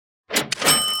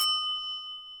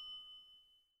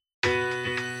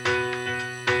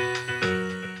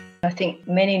think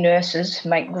many nurses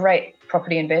make great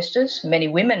property investors. Many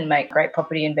women make great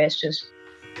property investors.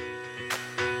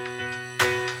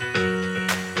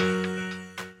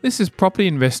 This is Property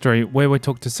Investory, where we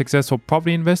talk to successful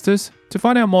property investors to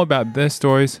find out more about their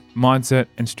stories, mindset,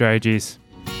 and strategies.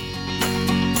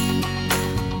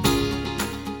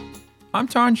 I'm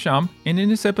Taran Shum, and in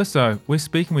this episode, we're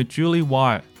speaking with Julie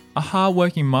Wyatt, a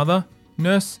hard-working mother,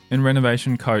 nurse, and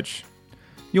renovation coach.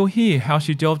 You'll hear how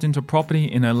she delved into property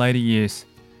in her later years,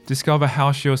 discover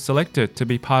how she was selected to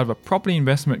be part of a property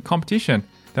investment competition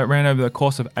that ran over the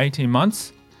course of 18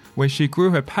 months, where she grew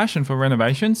her passion for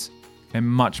renovations, and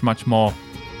much, much more.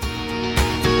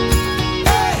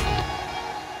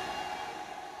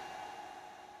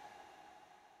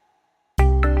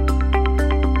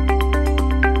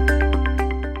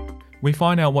 We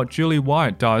find out what Julie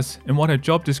Wyatt does and what her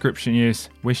job description is,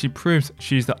 where she proves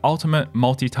she's the ultimate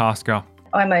multitasker.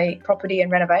 I'm a property and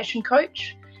renovation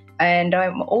coach, and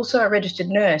I'm also a registered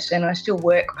nurse, and I still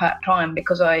work part-time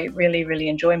because I really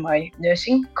enjoy my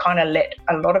nursing. Kind of let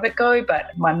a lot of it go, but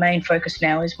my main focus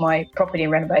now is my property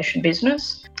and renovation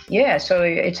business. Yeah, so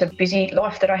it's a busy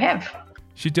life that I have.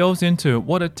 She delves into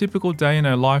what a typical day in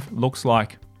her life looks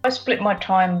like. I split my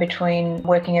time between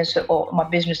working my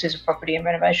business as a property and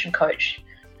renovation coach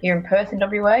here in Perth in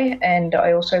WA, and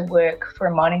I also work for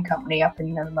a mining company up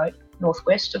in the remote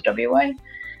northwest of WA.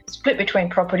 Split between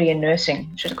property and nursing,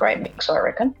 which is a great mix, I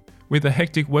reckon. With a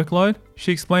hectic workload,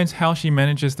 she explains how she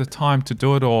manages the time to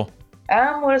do it all.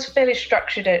 Well, it's fairly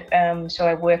structured. So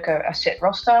I work a set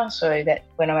roster, so that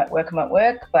when I'm at work, I'm at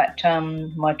work. But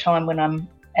my time when I'm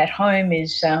at home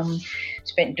is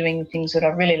spent doing things that I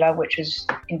really love, which is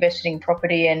investing in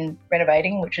property and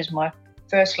renovating, which is my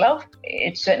first love.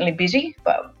 It's certainly busy,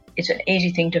 but it's an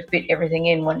easy thing to fit everything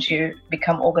in once you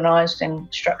become organised and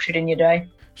structured in your day.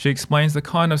 She explains the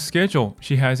kind of schedule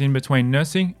she has in between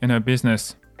nursing and her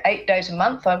business. 8 days a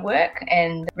month I work,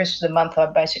 and the rest of the month I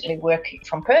basically work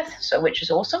from Perth, which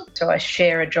is awesome. So I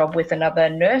share a job with another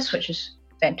nurse, which is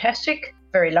fantastic.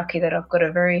 Very lucky that I've got a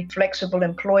very flexible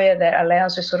employer that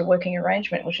allows this sort of working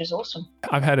arrangement, which is awesome.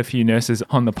 I've had a few nurses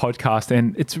on the podcast,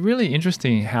 and it's really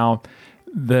interesting how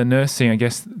the nursing, I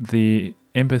guess, the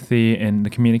empathy and the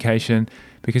communication,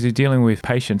 because you're dealing with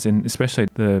patients, and especially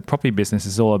the property business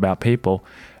is all about people.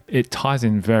 It ties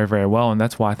in very well, and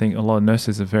that's why I think a lot of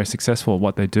nurses are very successful at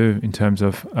what they do in terms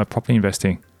of property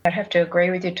investing. I'd have to agree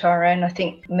with you, Tyrone. I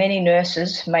think many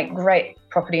nurses make great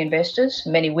property investors.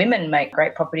 Many women make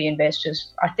great property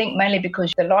investors. I think mainly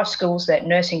because the life skills that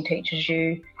nursing teaches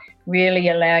you really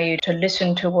allow you to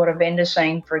listen to what a vendor's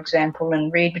saying, for example,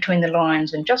 and read between the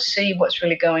lines and just see what's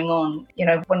really going on. You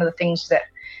know, one of the things that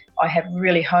I have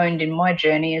really honed in my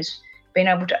journey is being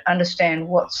able to understand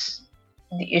what's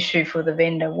the issue for the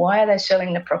vendor. Why are they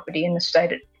selling the property in the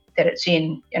state that it's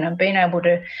in? You know, being able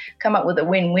to come up with a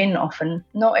win-win often.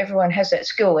 Not everyone has that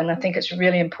skill, and I think it's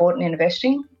really important in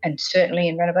investing and certainly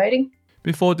in renovating.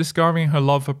 Before discovering her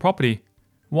love for property,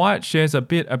 Wyatt shares a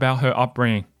bit about her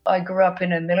upbringing. I grew up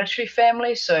in a military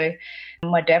family, so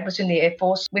my dad was in the Air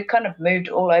Force. We kind of moved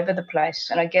all over the place,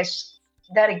 and I guess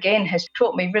that again has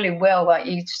taught me really well. Like,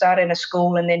 you start in a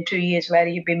school and then 2 years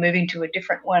later you'd be moving to a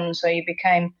different one, so you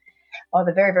became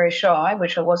either very shy,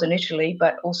 which I was initially,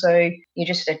 but also you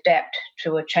just adapt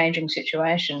to a changing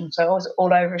situation. So I was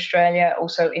all over Australia,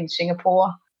 also in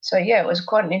Singapore. So yeah, it was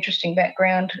quite an interesting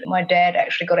background. My dad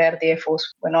actually got out of the Air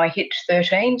Force when I hit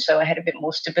 13, so I had a bit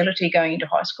more stability going into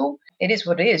high school. It is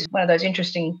what it is. One of those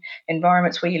interesting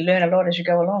environments where you learn a lot as you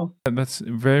go along. That's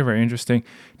very interesting.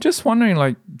 Just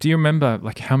wondering, do you remember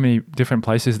how many different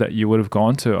places that you would have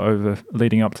gone to over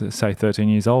leading up to, say, 13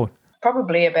 years old?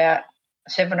 Probably about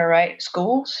 7 or 8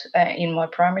 schools in my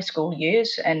primary school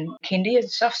years and kindy and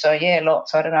stuff. So yeah,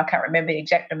 lots. I don't know, I can't remember the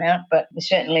exact amount, but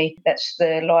certainly that's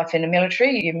the life in the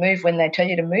military. You move when they tell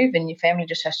you to move, and your family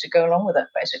just has to go along with it,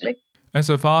 basically. As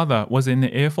her father was in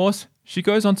the Air Force, she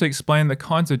goes on to explain the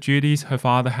kinds of duties her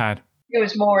father had. It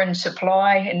was more in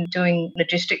supply and doing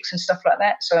logistics and stuff like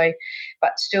that. So,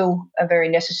 but still a very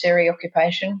necessary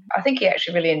occupation. I think he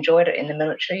actually really enjoyed it in the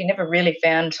military. He never really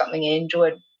found something he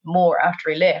enjoyed more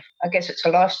after he left. I guess it's a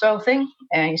lifestyle thing,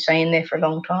 and you stay in there for a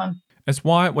long time. As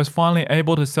Wyatt was finally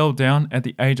able to settle down at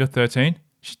the age of 13,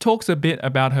 she talks a bit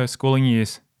about her schooling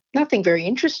years. Nothing very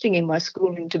interesting in my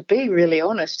schooling, to be really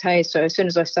honest. Hey, so as soon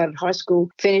as I started high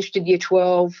school, finished in year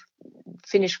 12,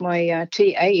 finished my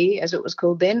TAE, as it was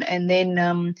called then, and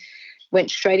then went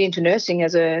straight into nursing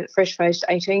as a fresh-faced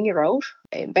 18-year-old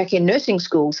back in nursing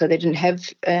school. So they didn't have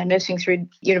nursing through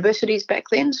universities back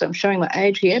then. So I'm showing my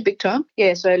age here, big time.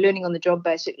 Yeah, so learning on the job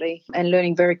basically, and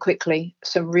learning very quickly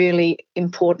some really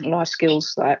important life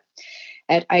skills. Like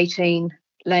at 18,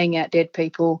 laying out dead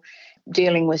people,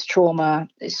 dealing with trauma.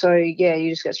 So, yeah, you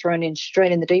just get thrown in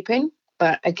straight in the deep end.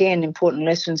 But again, important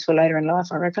lessons for later in life,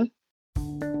 I reckon.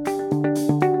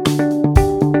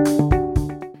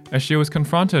 As she was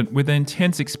confronted with the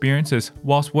intense experiences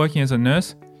whilst working as a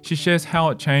nurse, she shares how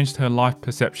it changed her life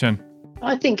perception.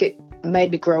 I think it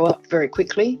made me grow up very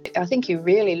quickly. I think you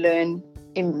really learn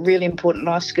in really important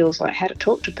life skills like how to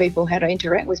talk to people, how to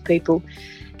interact with people.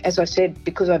 As I said,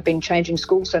 because I've been changing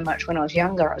schools so much when I was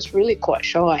younger, I was really quite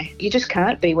shy. You just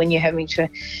can't be when you're having to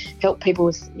help people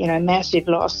with, massive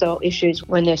lifestyle issues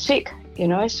when they're sick,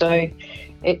 So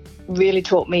it really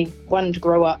taught me, one, to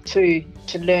grow up, two,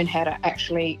 to learn how to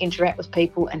actually interact with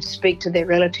people and speak to their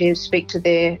relatives, speak to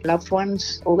their loved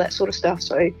ones, all that sort of stuff.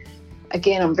 So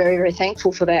again, I'm very, very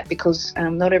thankful for that because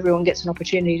not everyone gets an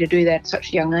opportunity to do that at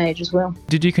such a young age as well.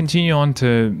 Did you continue on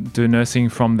to do nursing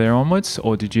from there onwards,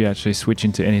 or did you actually switch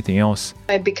into anything else?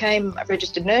 I became a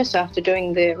registered nurse after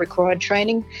doing the required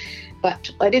training,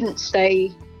 but I didn't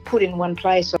stay put in one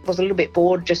place. I was a little bit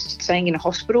bored just staying in a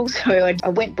hospital, so I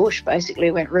went bush, basically,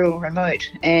 went rural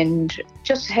remote, and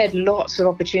just had lots of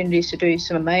opportunities to do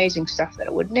some amazing stuff that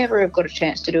I would never have got a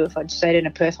chance to do if I'd stayed in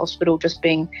a Perth hospital just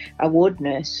being a ward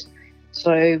nurse.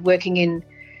 So working in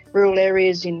rural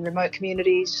areas, in remote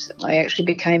communities, I actually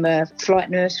became a flight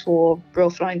nurse for Royal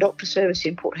Flying Doctor Service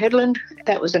in Port Hedland.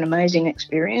 That was an amazing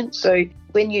experience. So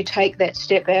when you take that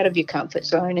step out of your comfort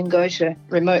zone and go to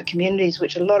remote communities,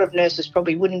 which a lot of nurses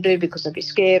probably wouldn't do because they'd be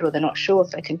scared or they're not sure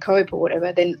if they can cope or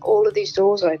whatever, then all of these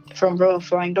doors, from Royal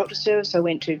Flying Doctor Service, I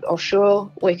went to offshore,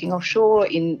 working offshore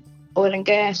in oil and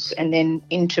gas, and then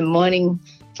into mining.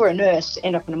 For a nurse,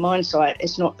 end up on a mine site,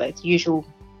 it's not the usual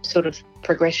sort of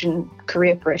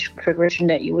career progression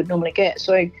that you would normally get.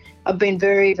 So I've been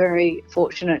very, very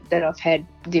fortunate that I've had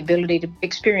the ability to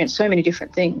experience so many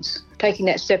different things. Taking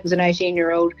that step as an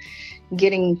 18-year-old,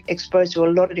 getting exposed to a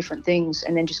lot of different things,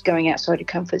 and then just going outside your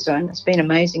comfort zone. It's been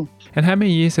amazing. And how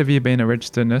many years have you been a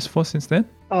registered nurse for since then?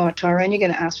 Oh, Tyrone, you're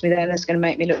going to ask me that, and it's going to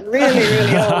make me look really,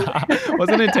 really old.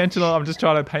 Wasn't intentional. I'm just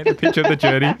trying to paint the picture of the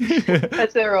journey.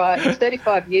 That's all right. It's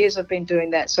 35 years I've been doing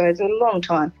that, so it's a long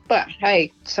time. But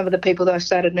hey, some of the people that I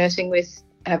started nursing with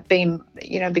have been,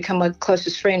 become my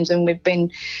closest friends, and we've been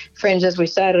friends as we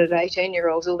started at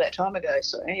 18-year-olds all that time ago.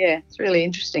 So yeah, it's really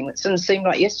interesting. It doesn't seem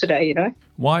like yesterday,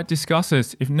 Wyatt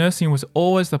discusses if nursing was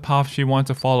always the path she wanted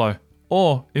to follow,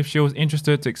 or if she was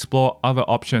interested to explore other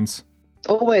options.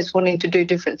 Always wanting to do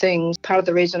different things. Part of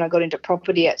the reason I got into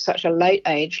property at such a late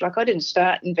age, I didn't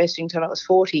start investing until I was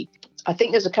 40. I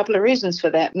think there's a couple of reasons for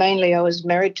that. Mainly I was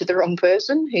married to the wrong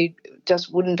person who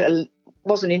just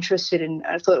wasn't interested in.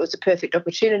 I thought it was a perfect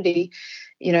opportunity,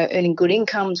 earning good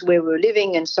incomes where we were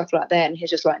living and stuff like that. And he's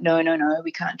just like, no,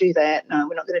 we can't do that. No,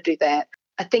 we're not going to do that.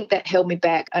 I think that held me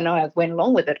back, and I went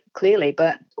along with it clearly,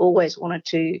 but always wanted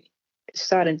to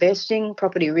start investing.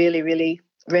 Property really, really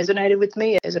resonated with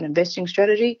me as an investing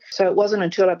strategy. So it wasn't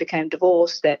until I became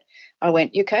divorced that I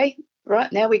went, okay,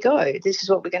 right, now we go. This is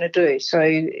what we're going to do. So,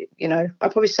 I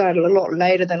probably started a lot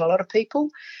later than a lot of people,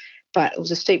 but it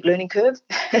was a steep learning curve.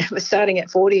 But starting at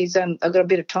 40s, I've got a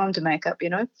bit of time to make up,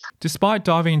 Despite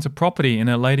diving into property in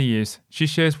her later years, she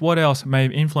shares what else may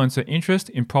have influenced her interest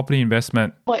in property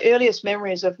investment. My earliest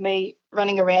memories of me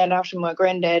running around after my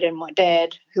granddad and my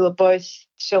dad, who are both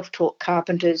self-taught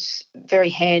carpenters, very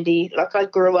handy. I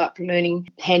grew up learning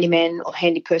handyman or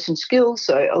handy person skills,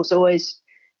 so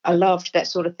I loved that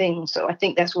sort of thing. So I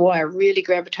think that's why I really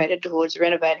gravitated towards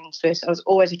renovating first. I was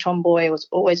always a tomboy. I was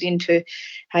always into,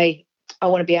 hey, I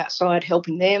want to be outside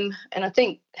helping them. And I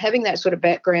think having that sort of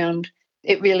background,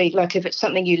 it really, if it's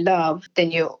something you love, then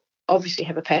you obviously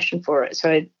have a passion for it.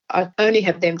 So I only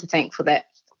have them to thank for that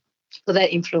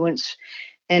influence.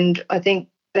 And I think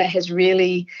that has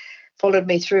really followed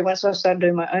me through. Once I started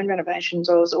doing my own renovations,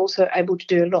 I was also able to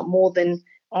do a lot more than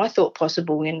I thought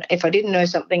possible. And if I didn't know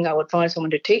something, I would find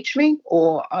someone to teach me,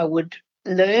 or I would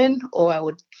learn, or I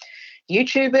would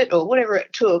YouTube it, or whatever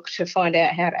it took to find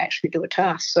out how to actually do a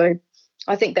task. So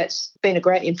I think that's been a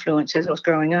great influence as I was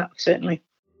growing up, certainly.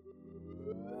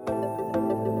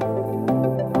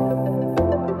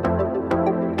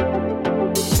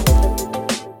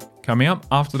 Coming up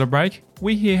after the break,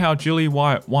 we hear how Julie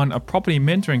Wyatt won a property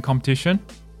mentoring competition.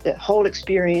 The whole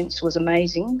experience was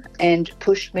amazing and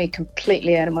pushed me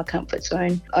completely out of my comfort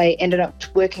zone. I ended up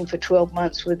working for 12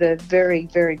 months with a very,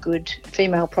 very good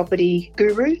female property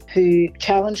guru who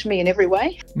challenged me in every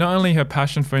way. Not only her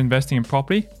passion for investing in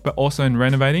property, but also in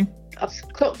renovating.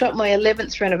 I've clocked up my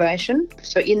 11th renovation.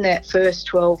 So in that first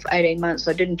 12, 18 months,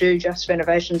 I didn't do just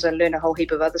renovations. I learned a whole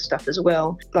heap of other stuff as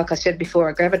well. Like I said before,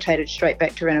 I gravitated straight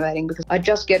back to renovating because I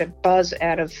just get a buzz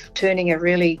out of turning a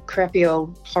really crappy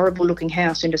old, horrible looking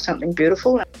house into something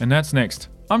beautiful. And that's next.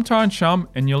 I'm Tyrone Shum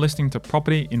and you're listening to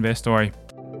Property Investory.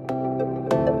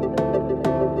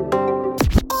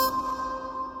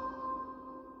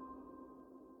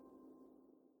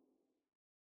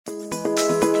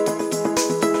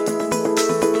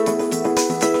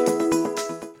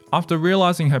 After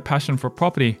realising her passion for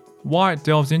property, Wyatt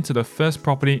delves into the first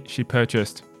property she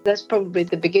purchased. That's probably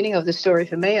the beginning of the story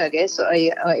for me, I guess.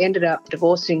 I ended up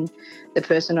divorcing the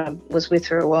person I was with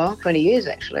for a while, 20 years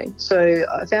actually. So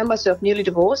I found myself newly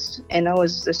divorced and I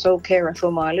was the sole carer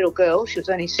for my little girl. She was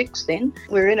only 6 then.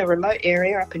 We were in a remote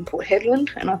area up in Port Hedland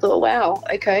and I thought, wow,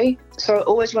 okay. So I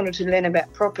always wanted to learn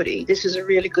about property. This is a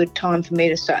really good time for me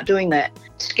to start doing that.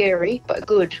 Scary, but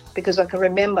good, because I can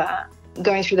remember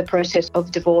going through the process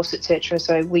of divorce, etc.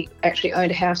 So we actually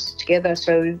owned a house together.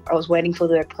 So I was waiting for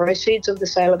the proceeds of the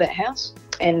sale of that house.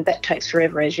 And that takes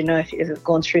forever, as you know, if you've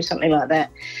gone through something like that.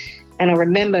 And I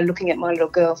remember looking at my little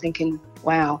girl thinking,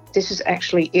 wow, this is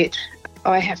actually it.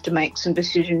 I have to make some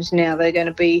decisions now. They're going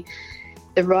to be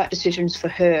the right decisions for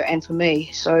her and for me.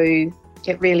 So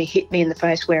it really hit me in the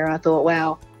face where I thought,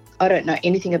 wow, I don't know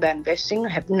anything about investing. I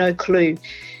have no clue.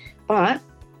 But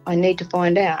I need to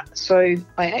find out. So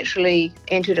I actually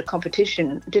entered a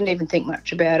competition, didn't even think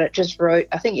much about it, just wrote,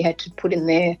 I think you had to put in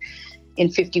there in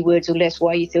 50 words or less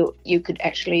why you thought you could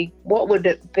actually, what would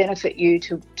it benefit you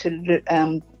to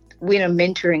win a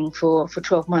mentoring for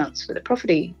 12 months with a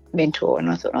property mentor.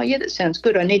 And I thought, oh yeah, that sounds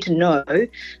good. I need to know.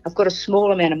 I've got a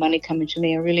small amount of money coming to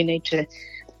me. I really need to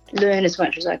learn as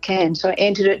much as I can. So I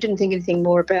entered it, didn't think anything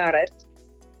more about it.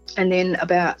 And then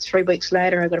about 3 weeks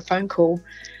later, I got a phone call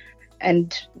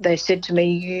and they said to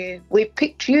me, we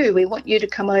picked you. We want you to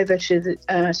come over to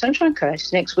the Sunshine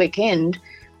Coast next weekend,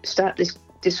 start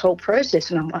this whole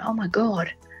process. And I'm like, oh my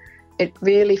God, it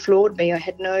really floored me. I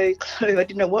had no clue. I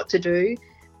didn't know what to do.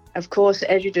 Of course,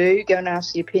 as you do, go and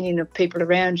ask the opinion of people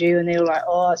around you. And they're like,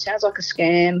 oh, it sounds like a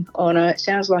scam. Oh no, it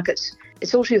sounds like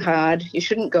it's all too hard. You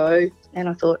shouldn't go. And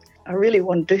I thought, I really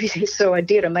want to do this. So I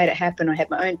did. I made it happen. I had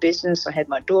my own business. I had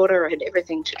my daughter. I had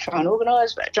everything to try and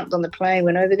organise. But I jumped on the plane,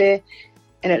 went over there,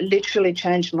 and it literally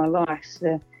changed my life.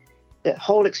 The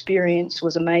whole experience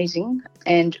was amazing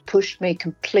and pushed me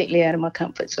completely out of my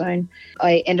comfort zone.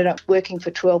 I ended up working for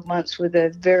 12 months with a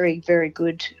very, very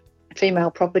good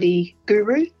female property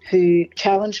guru who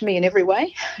challenged me in every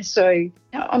way. So,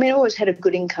 I mean, I always had a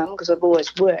good income because I've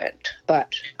always worked,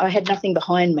 but I had nothing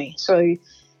behind me. So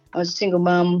I was a single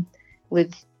mum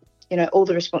with, all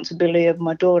the responsibility of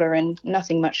my daughter and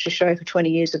nothing much to show for 20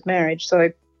 years of marriage.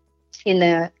 So in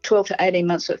the 12 to 18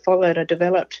 months that followed, it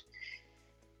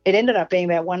ended up being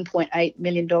about $1.8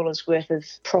 million worth of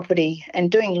property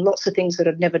and doing lots of things that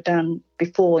I'd never done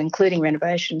before, including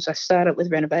renovations. I started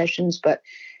with renovations, but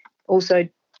also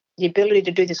the ability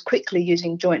to do this quickly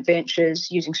using joint ventures,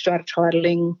 using strata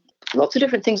titling, lots of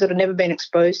different things that I'd never been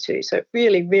exposed to. So it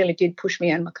really, really did push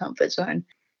me out of my comfort zone.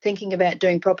 Thinking about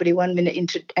doing property 1 minute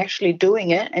into actually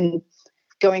doing it and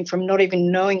going from not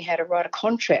even knowing how to write a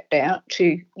contract out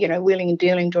to, wheeling and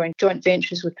dealing, doing joint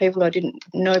ventures with people I didn't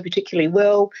know particularly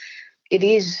well. It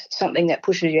is something that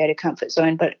pushes you out of comfort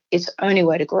zone, but it's the only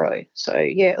way to grow. So,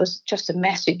 yeah, it was just a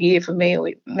massive year for me, or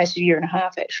a massive year and a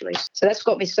half, actually. So that's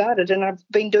got me started, and I've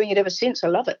been doing it ever since. I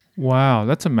love it. Wow,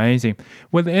 that's amazing.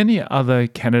 Were there any other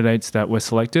candidates that were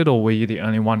selected, or were you the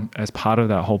only one as part of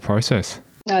that whole process?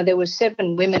 No, there were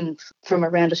 7 women from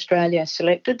around Australia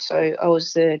selected, so I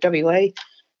was the WA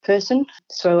person.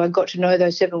 So I got to know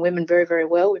those 7 women very, very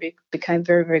well. We became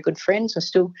very, very good friends. I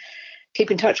still keep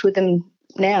in touch with them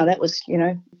now. That was,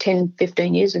 10,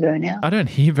 15 years ago now. I don't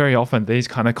hear very often these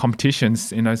kind of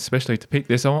competitions, especially to pick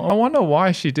this. I wonder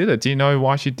why she did it. Do you know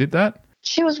why she did that?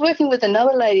 She was working with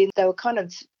another lady. They were kind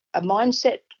of a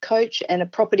mindset coach and a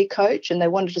property coach, and they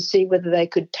wanted to see whether they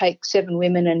could take 7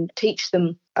 women and teach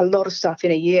them a lot of stuff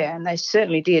in a year, and they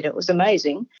certainly did. It was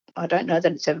amazing. I don't know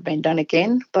that it's ever been done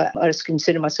again, but I just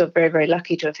consider myself very, very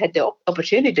lucky to have had the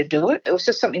opportunity to do it. It was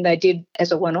just something they did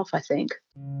as a one-off, I think.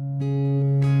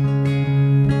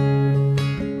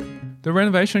 The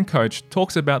renovation coach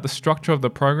talks about the structure of the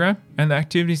program and the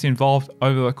activities involved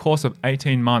over the course of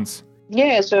 18 months.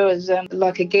 Yeah, so it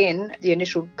was again, the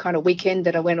initial kind of weekend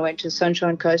that I went away to the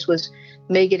Sunshine Coast was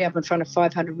me getting up in front of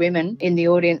 500 women in the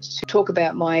audience to talk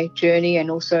about my journey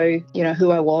and also,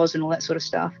 who I was and all that sort of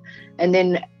stuff. And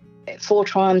then 4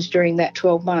 times during that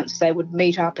 12 months, they would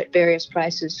meet up at various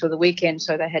places for the weekend.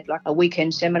 So they had like a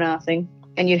weekend seminar thing,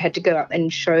 and you had to go up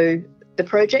and show the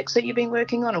projects that you've been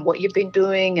working on and what you've been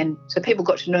doing. And so people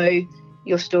got to know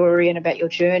your story and about your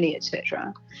journey,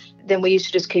 etc. Then we used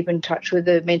to just keep in touch with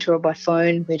the mentor by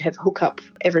phone. We'd have hookup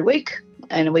every week.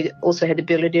 And we also had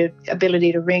the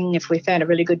ability to ring if we found a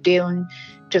really good deal and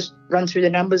just run through the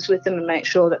numbers with them and make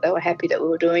sure that they were happy that we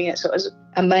were doing it. So it was an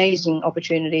amazing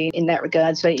opportunity in that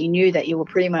regard. So you knew that you were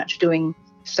pretty much doing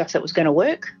stuff that was going to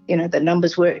work, the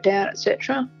numbers worked out,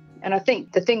 etc. And I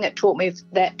think the thing that taught me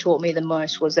the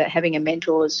most was that having a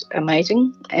mentor was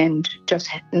amazing, and just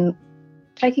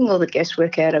taking all the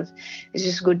guesswork out of, is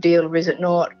this a good deal or is it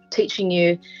not? Teaching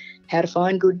you how to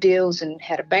find good deals and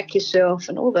how to back yourself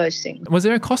and all those things. Was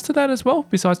there a cost to that as well,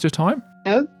 besides your time?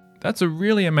 No. That's a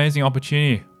really amazing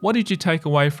opportunity. What did you take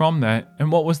away from that,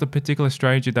 and what was the particular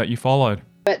strategy that you followed?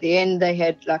 At the end, they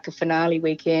had like a finale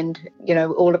weekend.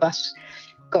 All of us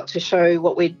got to show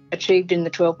what we'd achieved in the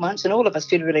 12 months, and all of us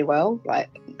did really well, like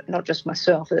not just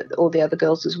myself, but all the other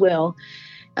girls as well.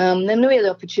 Then we had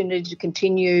the opportunity to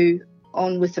continue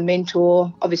on with the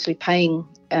mentor, obviously paying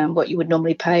what you would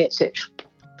normally pay, etc.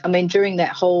 I mean, during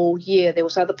that whole year, there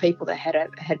was other people that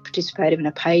had participated in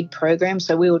a paid program,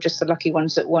 so we were just the lucky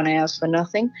ones that won ours for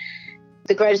nothing.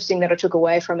 The greatest thing that I took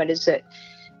away from it is that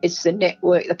it's the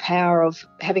network, the power of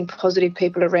having positive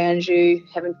people around you,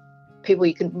 having people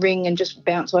you can ring and just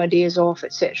bounce ideas off,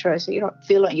 etc. So you don't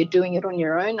feel like you're doing it on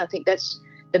your own. I think that's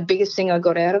the biggest thing I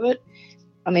got out of it.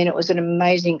 I mean, it was an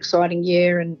amazing, exciting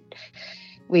year, and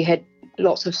we had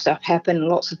lots of stuff happen,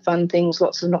 lots of fun things,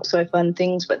 lots of not so fun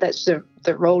things, but that's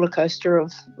the roller coaster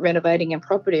of renovating and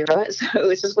property, right? So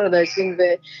it's just one of those things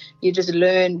where you just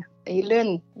learn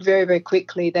very, very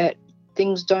quickly that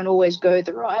things don't always go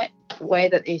the right way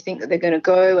that you think that they're going to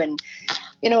go. And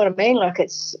you know what I mean? Like,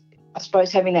 it's, I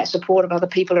suppose, having that support of other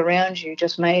people around you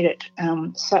just made it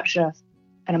such an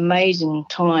amazing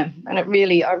time. And I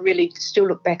really still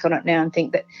look back on it now and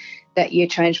think that year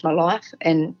changed my life,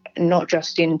 and not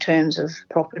just in terms of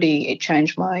property. It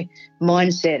changed my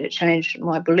mindset. It changed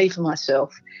my belief in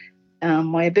myself,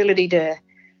 my ability to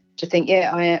think,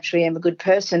 yeah, I actually am a good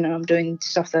person and I'm doing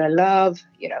stuff that I love,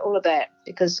 all of that.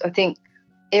 Because I think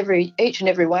each and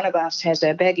every one of us has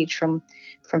our baggage from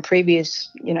previous,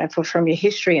 from your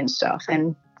history and stuff.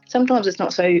 And sometimes it's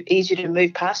not so easy to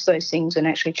move past those things and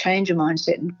actually change your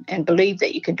mindset and believe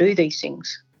that you can do these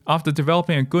things. After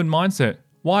developing a good mindset,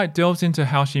 Wyatt delves into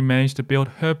how she managed to build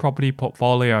her property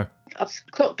portfolio. I've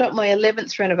clocked up my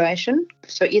 11th renovation.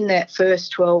 So in that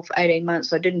first 12, 18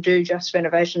 months, I didn't do just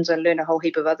renovations. I learned a whole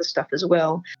heap of other stuff as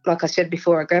well. Like I said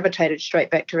before, I gravitated straight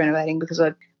back to renovating because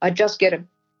I just get a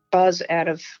buzz out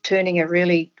of turning a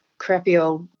really crappy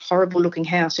old horrible looking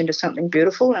house into something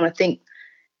beautiful. And I think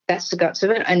that's the guts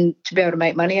of it. And to be able to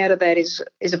make money out of that is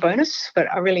a bonus.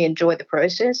 But I really enjoy the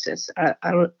process. It's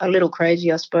a little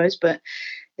crazy, I suppose, but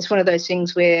it's one of those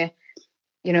things where,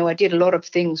 I did a lot of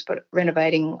things, but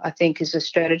renovating, I think, is a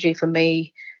strategy for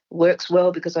me, works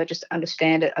well because I just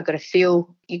understand it. I got a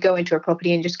feel. You go into a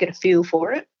property and just get a feel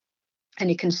for it, and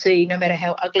you can see no matter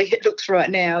how ugly it looks right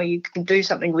now, you can do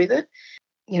something with it.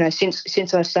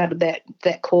 Since I started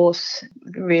that course,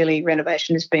 really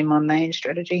renovation has been my main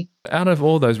strategy. Out of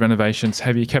all those renovations,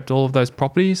 have you kept all of those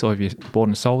properties, or have you bought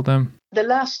and sold them? The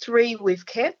last 3 we've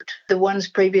kept. The ones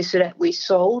previous to that we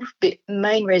sold. The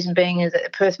main reason being is that the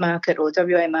Perth market or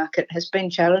WA market has been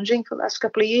challenging for the last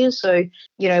couple of years. So,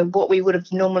 what we would have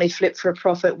normally flipped for a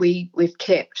profit, we've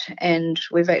kept, and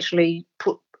we've actually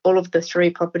put all of the 3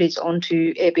 properties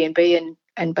onto Airbnb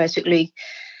and basically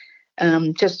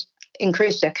just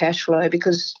increased our cash flow,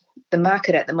 because the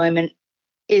market at the moment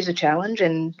is a challenge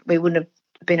and we wouldn't have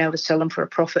been able to sell them for a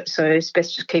profit. So it's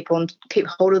best to keep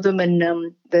hold of them. And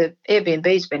the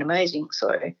Airbnb's been amazing.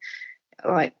 So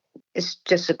it's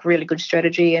just a really good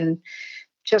strategy and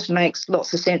just makes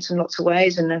lots of sense in lots of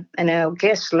ways. And our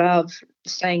guests love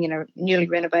staying in a newly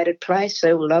renovated place.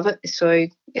 They will love it. So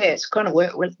yeah, it's kind of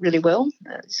worked really well.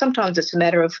 Sometimes it's a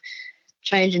matter of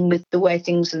changing with the way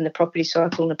things in the property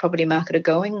cycle and the property market are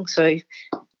going. So,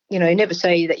 never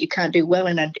say that you can't do well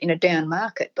in a down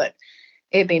market, but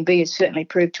Airbnb has certainly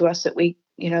proved to us that we've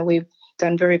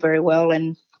done very, very well,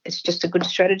 and it's just a good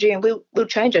strategy, and we'll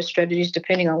change our strategies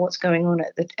depending on what's going on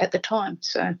at the time.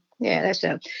 So yeah,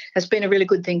 that's been a really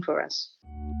good thing for us.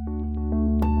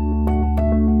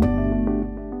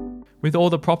 With all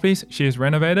the properties she has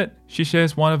renovated, she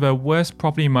shares one of her worst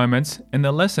property moments and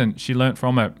the lesson she learnt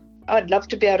from it. I'd love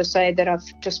to be able to say that I've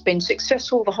just been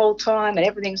successful the whole time and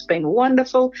everything's been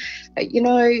wonderful.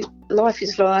 Life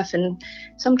is life, and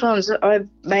sometimes I've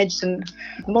made some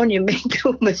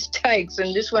monumental mistakes,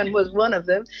 and this one was one of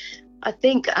them. I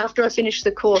think after I finished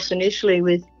the course initially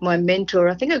with my mentor,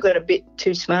 I think I got a bit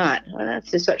too smart. I don't know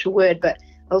if there's such a word, but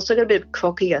I also got a bit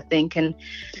cocky, I think, and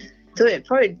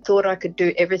probably thought I could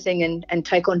do everything and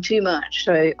take on too much.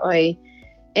 So I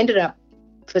ended up,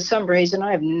 for some reason,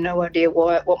 I have no idea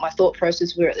what my thought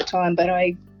process were at the time, but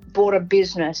I bought a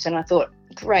business and I thought,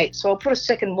 great, so I'll put a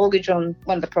second mortgage on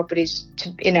one of the properties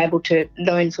to enable to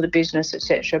loan for the business,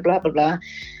 etc., blah, blah, blah.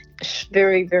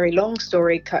 Very, very long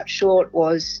story cut short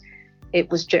it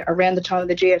was around the time of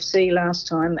the GFC last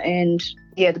time, and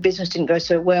the business didn't go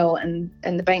so well, and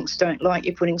the banks don't like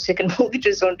you putting second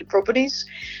mortgages onto properties.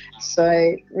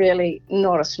 So really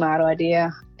not a smart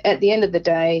idea. At the end of the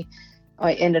day,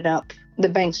 the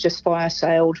banks just fire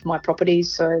sailed my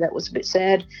properties, so that was a bit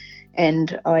sad.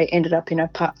 And I ended up in a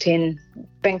Part 10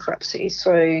 bankruptcy.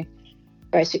 So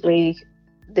basically,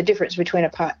 the difference between a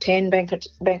Part 10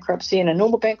 bankruptcy and a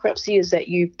normal bankruptcy is that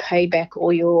you pay back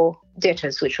all your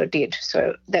debtors, which I did.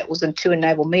 So that was to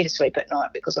enable me to sleep at night,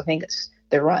 because I think it's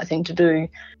the right thing to do.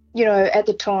 At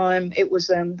the time, it was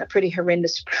a pretty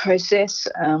horrendous process.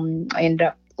 I ended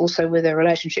up also with a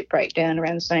relationship breakdown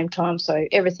around the same time. So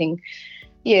everything,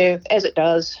 as it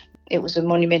does, it was a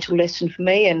monumental lesson for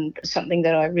me, and something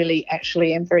that I really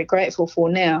actually am very grateful for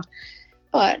now.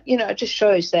 But, it just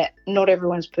shows that not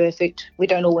everyone's perfect. We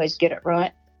don't always get it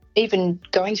right. Even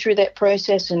going through that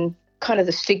process and kind of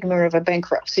the stigma of a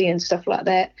bankruptcy and stuff like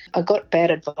that, I got bad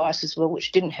advice as well,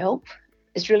 which didn't help.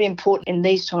 It's really important in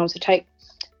these times to take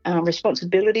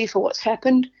responsibility for what's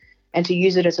happened and to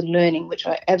use it as a learning, which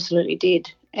I absolutely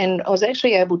did. And I was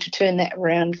actually able to turn that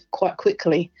around quite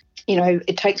quickly.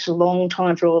 It takes a long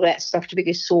time for all that stuff to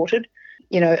be sorted.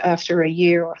 After a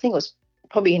year, I think it was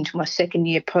probably into my second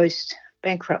year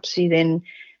post-bankruptcy, then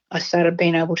I started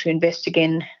being able to invest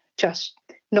again, just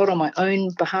not on my own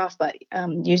behalf, but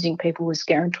using people as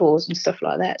guarantors and stuff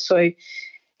like that. So,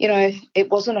 it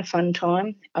wasn't a fun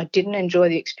time. I didn't enjoy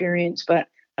the experience, but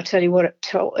I tell you what, it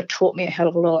taught me a hell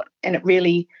of a lot. And it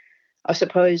really, I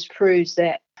suppose, proves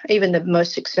that even the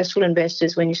most successful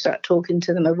investors, when you start talking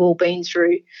to them,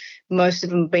 most of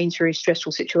them have been through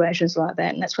stressful situations like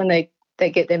that. And that's when they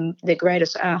get their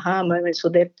greatest aha moments,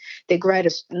 or their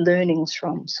greatest learnings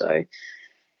from. So,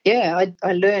 I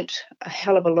learnt a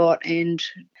hell of a lot, and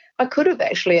I could have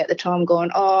actually at the time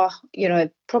gone,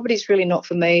 property's really not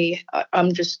for me.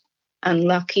 I'm just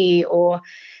unlucky, or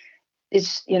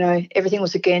it's, everything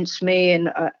was against me, and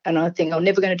I think I'm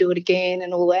never going to do it again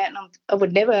and all that. And I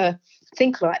would never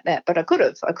think like that, but I could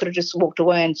have just walked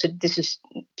away and said, this is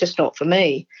just not for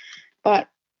me. But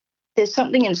there's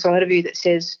something inside of you that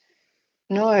says,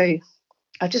 no,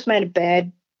 I just made a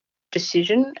bad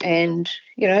decision, and,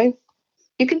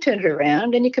 you can turn it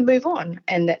around and you can move on.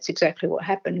 And that's exactly what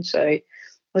happened. So it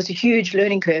was a huge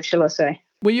learning curve, shall I say.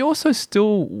 Were you also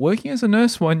still working as a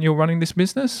nurse when you're running this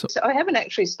business? So I haven't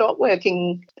actually stopped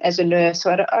working as a nurse.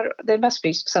 So there must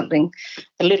be something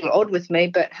a little odd with me,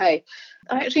 but hey,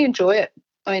 I actually enjoy it.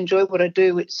 I enjoy what I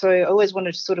do. So I always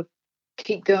wanted to sort of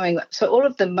keep going. So all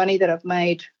of the money that I've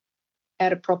made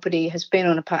out of property has been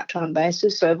on a part-time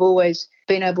basis. So I've always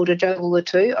been able to juggle the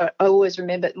two. I always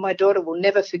remember, my daughter will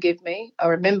never forgive me. I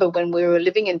remember when we were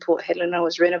living in Port Hedland, I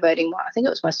was renovating I think it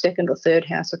was my second or third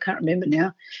house. I can't remember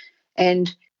now.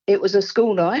 And it was a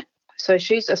school night. So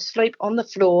she's asleep on the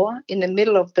floor in the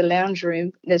middle of the lounge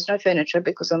room. There's no furniture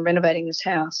because I'm renovating this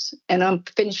house. And I'm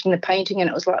finishing the painting, and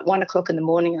it was like 1 o'clock in the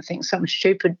morning, I think, some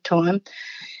stupid time.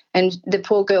 And the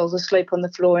poor girl's asleep on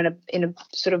the floor in a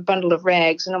sort of bundle of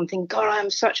rags. And I'm thinking, God, I'm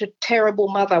such a terrible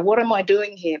mother. What am I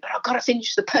doing here? But I've got to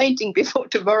finish the painting before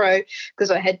tomorrow,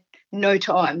 because I had no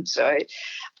time. So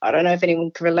I don't know if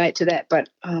anyone can relate to that. But,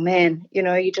 oh, man,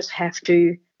 you just have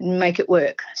to make it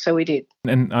work. So we did.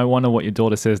 And I wonder what your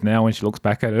daughter says now when she looks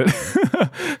back at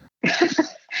it.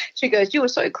 She goes, you were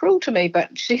so cruel to me.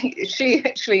 But she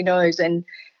actually knows. And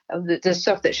the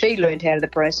stuff that she learned out of the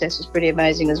process is pretty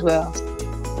amazing as well.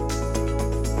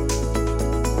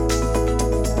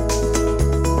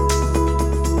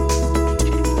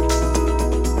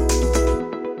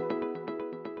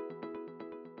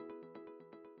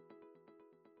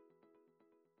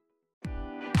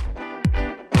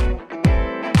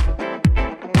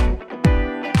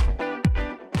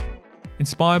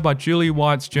 Inspired by Julie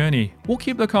Wyatt's journey, we'll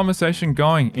keep the conversation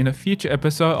going in a future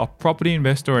episode of Property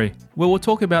Investory, where we'll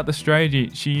talk about the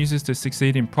strategy she uses to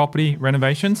succeed in property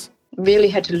renovations. Really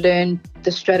had to learn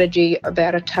the strategy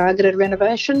about a targeted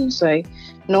renovation, so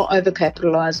not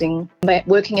overcapitalising,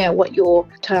 working out what your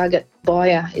target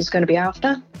buyer is going to be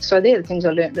after. So they're the things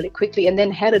I learned really quickly, and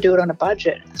then how to do it on a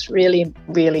budget. It's really,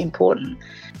 really important.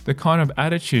 The kind of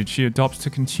attitude she adopts to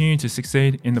continue to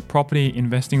succeed in the property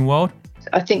investing world.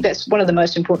 I think that's one of the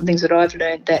most important things that I've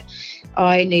learned, that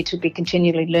I need to be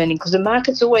continually learning, because the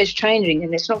market's always changing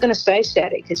and it's not going to stay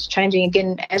static. It's changing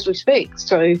again as we speak.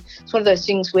 So it's one of those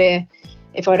things where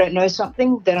if I don't know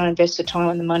something, then I invest the time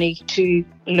and the money to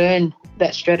learn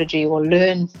that strategy or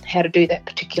learn how to do that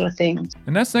particular thing.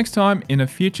 And that's next time in a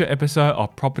future episode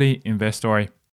of Property Investory.